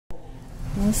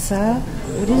Melissa,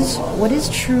 what is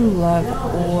true love,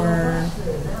 or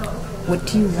what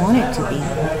do you want it to be?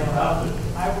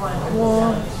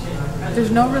 Well, there's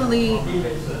no really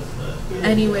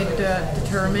any way to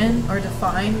determine or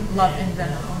define love in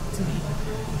general to me.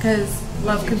 Because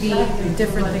love could be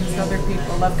different things to other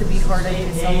people. Love could be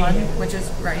heartache to someone, which is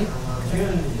right.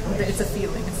 It's a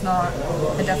feeling, it's not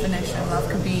a definition. Love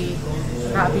could be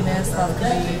happiness, love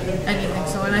could be anything.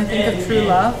 So when I think of true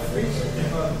love,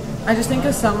 I just think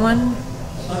of someone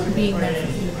being there for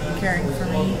me, caring for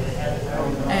me,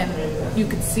 and you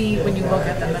could see when you look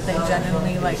at them that they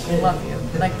genuinely love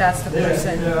you. Like that's the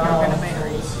person you're gonna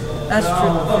marry. That's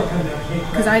true love.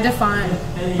 Because I define,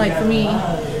 for me,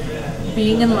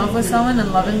 being in love with someone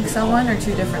and loving someone are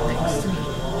two different things to me.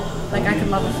 Like I could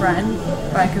love a friend,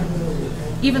 but I could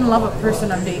even love a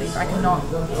person I'm dating, but I could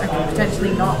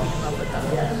potentially not be in love with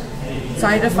them. So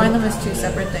I define them as two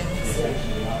separate things.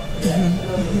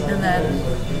 And then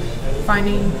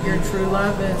finding your true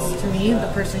love is, to me, the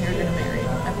person you're going to marry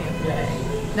at the end of the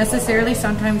day. Necessarily,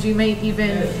 sometimes you may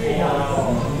even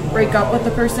break up with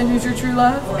the person who's your true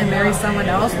love and marry someone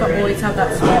else, but always have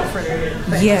that spot for them.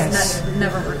 But yes. It just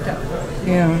never worked out.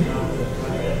 Yeah.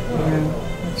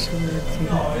 That's a weird thing.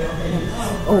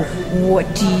 Oh,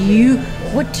 what do you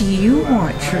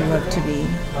want true love to be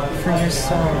for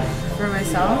yourself? For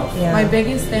myself, yeah. My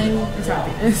biggest thing is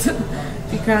happiness.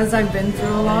 Because I've been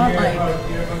through a lot,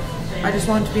 I just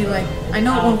want to be I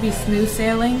know it won't be smooth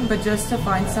sailing, but just to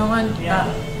find someone that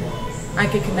I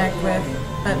could connect with,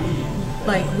 that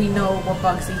we know what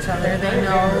bugs each other, they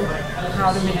know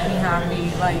how to make me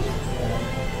happy,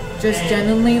 just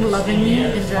genuinely loving me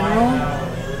in general,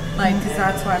 because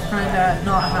that's what I've kind of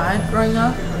not had growing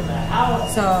up.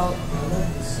 So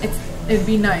it'd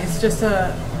be nice just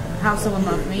to have someone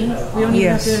love me. We don't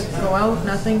even have to go out,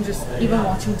 nothing, just even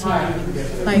watching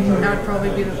TV. That would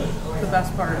probably be the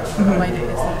best part of my days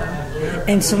with them.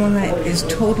 And someone that is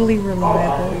totally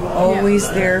reliable, always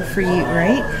there for you,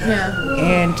 right? Yeah.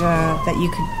 And that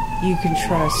you can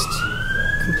trust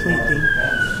completely.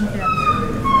 Yeah.